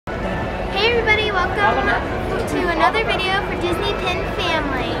everybody, welcome to another video for Disney Pin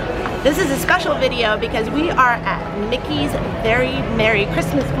Family. This is a special video because we are at Mickey's Very Merry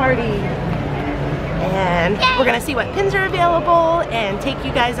Christmas Party. And we're gonna see what pins are available and take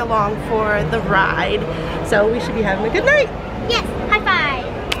you guys along for the ride. So we should be having a good night. Yes, high five.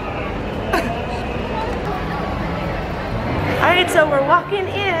 Alright, so we're walking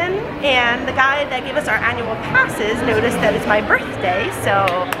in and the guy that gave us our annual passes noticed that it's my birthday, so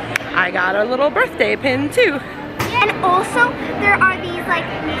I got a little birthday pin too. And also, there are these like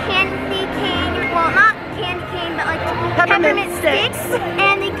candy cane, well not candy cane, but like peppermint sticks.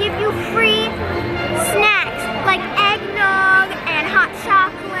 And they give you free snacks like eggnog and hot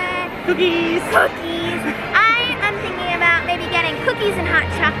chocolate. Cookies. I am thinking about maybe getting cookies and hot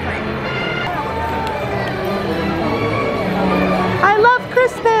chocolate. I love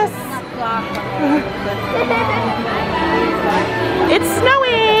Christmas. It's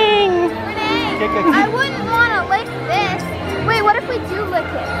snowing. Renee, I wouldn't want to lick this. Wait, what if we do lick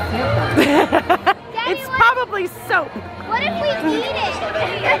it? Daddy, It's probably soap. What if we eat it?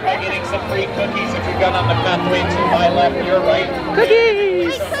 By getting some free cookies if you've gone on the pathway to my left, your right.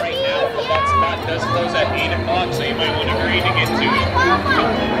 Cookies. Wait, Right cookies, now, but that spot does close at 8 o'clock, so you might want to hurry to get to it.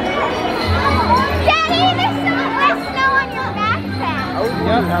 Daddy, there's so much snow on your backpack.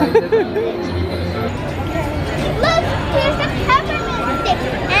 Look, here's a peppermint stick,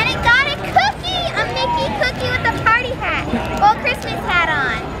 and it got a cookie, a Mickey cookie with a party hat, well, Christmas hat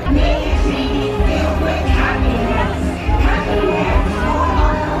on.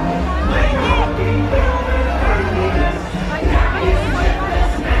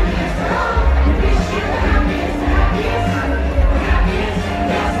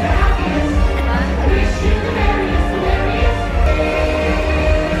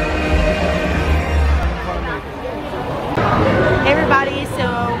 Hey everybody,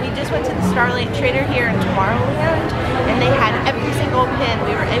 so we just went to the Starlight Trader here in Tomorrowland and they had every single pin.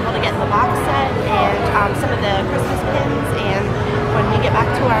 We were able to get the box set and some of the Christmas pins, and when we get back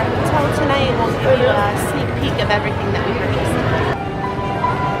to our hotel tonight we'll give you a sneak peek of everything that we purchased.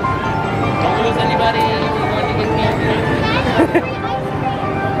 Don't lose anybody. We're going to get candy.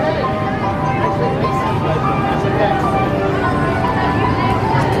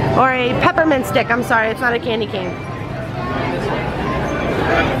 Or a peppermint stick, I'm sorry, it's not a candy cane.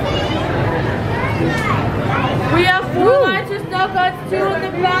 We have 4 lines of snow guns, 2 in the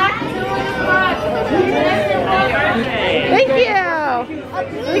back, 2 in the front. Thank you!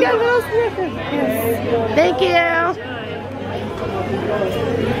 We got a little sniffer. Yes. Thank you!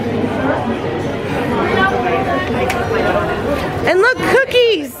 And look,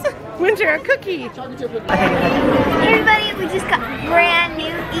 cookies! Winter, a cookie! Everybody, we just got brand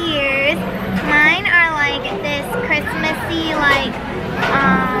new ears. Mine are like this Christmassy like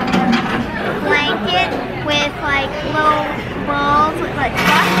blanket with like little balls with like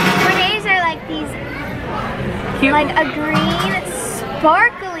fluff. Renee's are like these Cute. like a green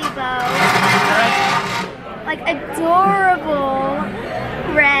sparkly bow. Like adorable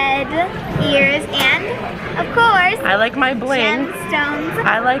red ears, and of course I like my bling. gemstones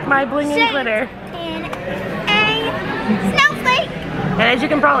I like my bling and shaped glitter. in a snowflake. And as you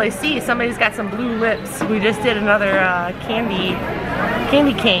can probably see, somebody's got some blue lips. We just did another candy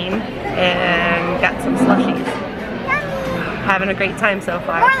cane and got some slushies. Having a great time so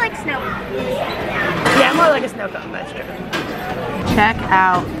far. More like snow. Yeah, more like a snow cone, that's true. Check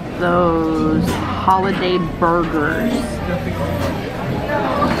out those holiday burgers.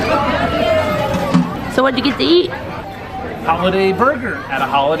 So what'd you get to eat? Holiday burger at a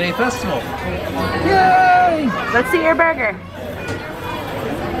holiday festival. Yay! Let's see your burger.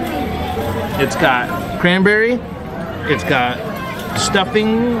 It's got cranberry, it's got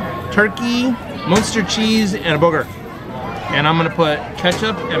stuffing, turkey, Munster cheese, and a booger. And I'm gonna put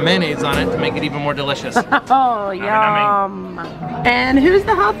ketchup and mayonnaise on it to make it even more delicious. Oh, yum. And who's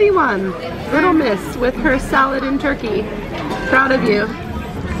the healthy one? Little Miss with her salad and turkey. Proud of you.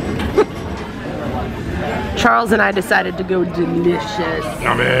 Charles and I decided to go delicious.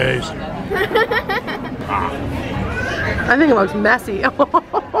 Yummies. I think it looks messy.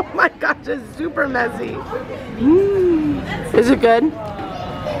 Oh my gosh, it's super messy. Is it good?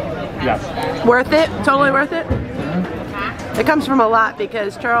 Yes. Worth it? Totally worth it? It comes from a lot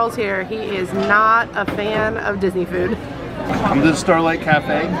because Charles here, he is not a fan of Disney food. I'm to the Starlight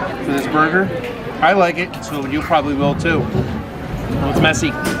Cafe for this burger. I like it, so you probably will too. It's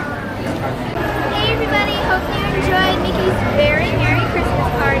messy. Hey everybody, hope you enjoyed Mickey's Very Merry Christmas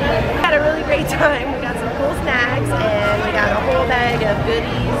Party. We had a really great time. We got some cool snacks and we got a whole bag of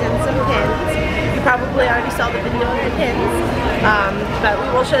goodies and some pins. You probably already saw the video of the pins, but we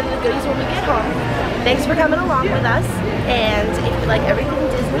will show you the goodies when we get home. Thanks for coming along with us, and if you like everything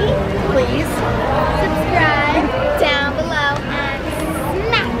Disney, please Subscribe down below and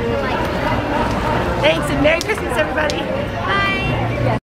smack the like. thanks and Merry Christmas everybody!